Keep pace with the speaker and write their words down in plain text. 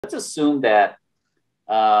Let's assume that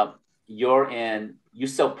you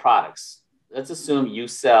sell products. Let's assume you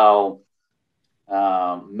sell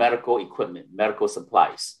medical equipment, medical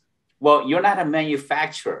supplies. Well, you're not a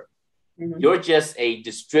manufacturer. You're just a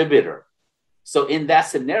distributor. So in that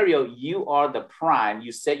scenario, you are the prime.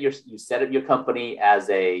 You set up your company as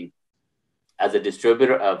a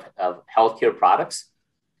distributor of healthcare products.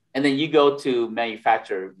 And then you go to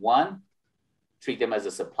manufacturer one, treat them as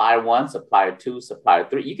a supplier one, supplier two, supplier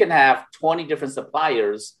three. You can have 20 different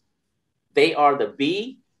suppliers. They are the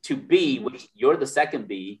B to B, which you're the second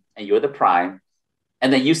B and you're the prime.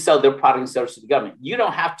 And then you sell their product and service to the government. You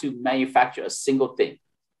don't have to manufacture a single thing.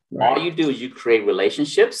 Right. All you do is you create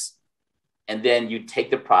relationships and then you take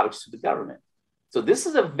the products to the government. So this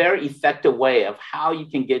is a very effective way of how you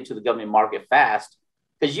can get into the government market fast,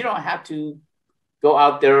 because you don't have to go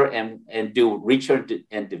out there and do research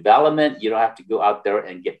and development. You don't have to go out there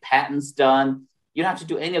and get patents done. You don't have to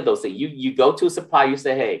do any of those things. You go to a supplier, you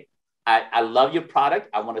say, hey, I love your product.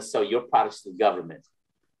 I want to sell your products to the government.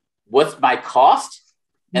 What's my cost?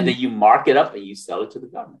 And then you mark it up and you sell it to the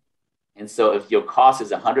government. And so if your cost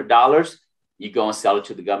is $100, you go and sell it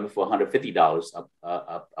to the government for $150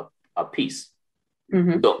 a piece.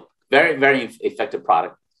 So very, very effective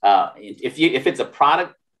product. If it's a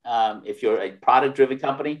product, if you're a product-driven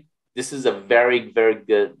company, this is a very, very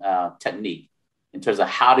good technique in terms of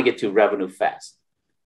how to get to revenue fast.